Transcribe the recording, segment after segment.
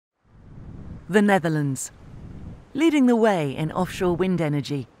The Netherlands, leading the way in offshore wind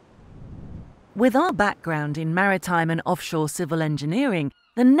energy. With our background in maritime and offshore civil engineering,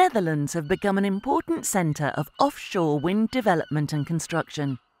 the Netherlands have become an important centre of offshore wind development and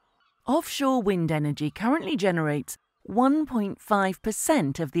construction. Offshore wind energy currently generates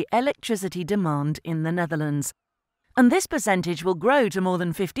 1.5% of the electricity demand in the Netherlands, and this percentage will grow to more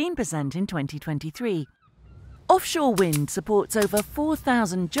than 15% in 2023. Offshore wind supports over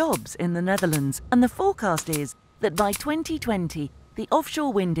 4,000 jobs in the Netherlands, and the forecast is that by 2020, the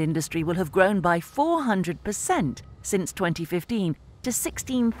offshore wind industry will have grown by 400% since 2015 to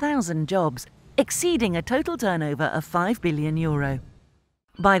 16,000 jobs, exceeding a total turnover of €5 billion.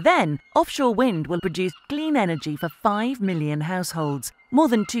 By then, offshore wind will produce clean energy for 5 million households, more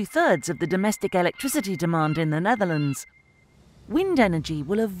than two-thirds of the domestic electricity demand in the Netherlands. Wind energy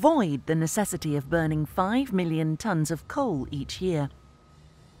will avoid the necessity of burning 5 million tonnes of coal each year.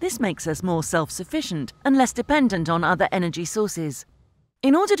 This makes us more self-sufficient and less dependent on other energy sources.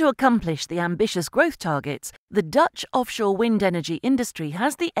 In order to accomplish the ambitious growth targets, the Dutch offshore wind energy industry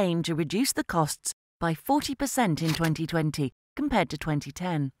has the aim to reduce the costs by 40% in 2020 compared to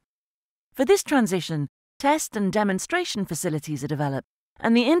 2010. For this transition, test and demonstration facilities are developed,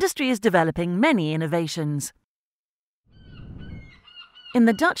 and the industry is developing many innovations. In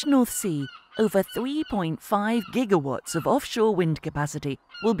the Dutch North Sea, over 3.5 gigawatts of offshore wind capacity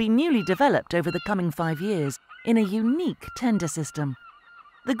will be newly developed over the coming 5 years in a unique tender system.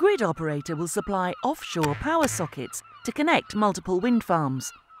 The grid operator will supply offshore power sockets to connect multiple wind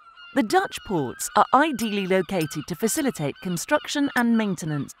farms. The Dutch ports are ideally located to facilitate construction and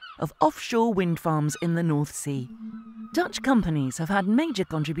maintenance of offshore wind farms in the North Sea. Dutch companies have had major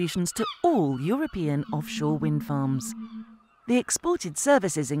contributions to all European offshore wind farms. The exported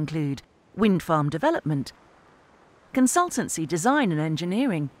services include wind farm development, consultancy design and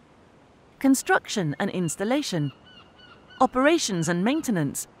engineering, construction and installation, operations and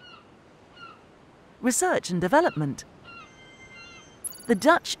maintenance, research and development. The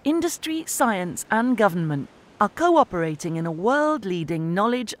Dutch industry, science and government are cooperating in a world-leading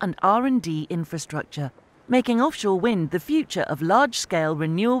knowledge and R&D infrastructure, making offshore wind the future of large-scale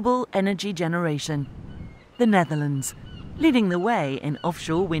renewable energy generation. The Netherlands, leading the way in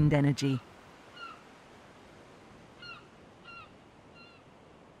offshore wind energy.